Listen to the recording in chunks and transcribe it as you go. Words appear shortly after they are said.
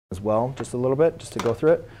as well, just a little bit, just to go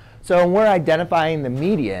through it. So when we're identifying the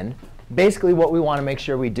median, basically what we want to make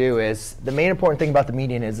sure we do is, the main important thing about the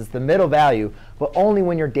median is it's the middle value, but only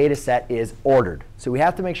when your data set is ordered. So we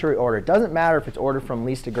have to make sure we order. It doesn't matter if it's ordered from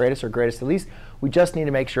least to greatest or greatest to least. We just need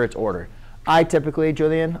to make sure it's ordered. I typically,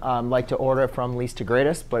 Julian, like to order it from least to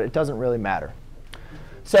greatest, but it doesn't really matter.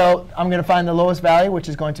 So I'm going to find the lowest value, which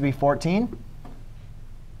is going to be 14.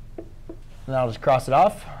 And I'll just cross it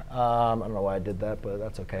off. I don't know why I did that, but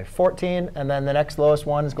that's OK. 14. And then the next lowest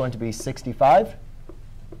one is going to be 65.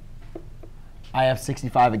 I have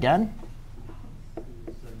 65 again.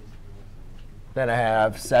 Then I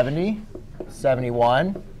have 70,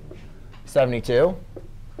 71, 72,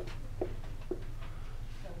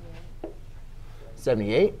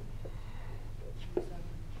 78,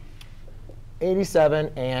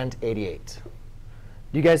 87, and 88.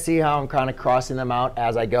 Do you guys see how I'm kind of crossing them out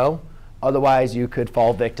as I go? Otherwise, you could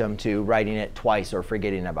fall victim to writing it twice or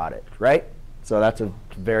forgetting about it, right? So that's a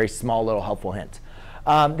very small little helpful hint.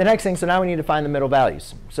 The next thing, so now we need to find the middle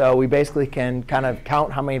values. So we basically can kind of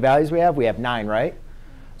count how many values we have. We have 9, right?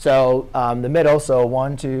 So the middle, so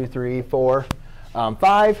 1, 2, 3, 4,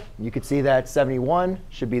 5. You could see that 71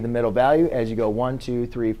 should be the middle value as you go 1, 2,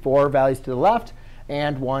 3, 4 values to the left,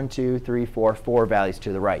 and 1, 2, 3, 4, 4 values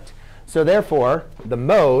to the right. So therefore, the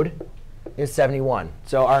mode is 71.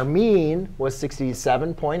 So our mean was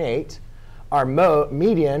 67.8. Our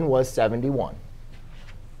median was 71.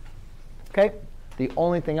 OK? The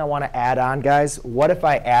only thing I want to add on, guys, what if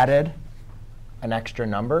I added an extra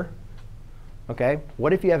number? OK?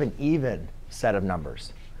 What if you have an even set of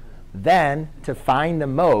numbers? Then to find the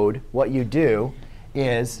mode, what you do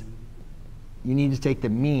is you need to take the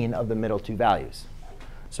mean of the middle two values.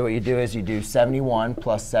 So what you do is you do 71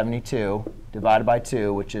 plus 72 divided by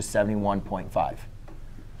 2, which is 71.5.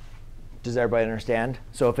 Does everybody understand?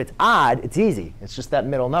 So if it's odd, it's easy. It's just that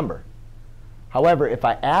middle number. However, if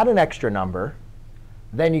I add an extra number,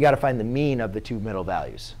 then you got to find the mean of the two middle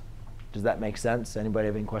values. Does that make sense? Anybody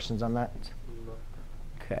have any questions on that?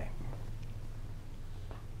 OK.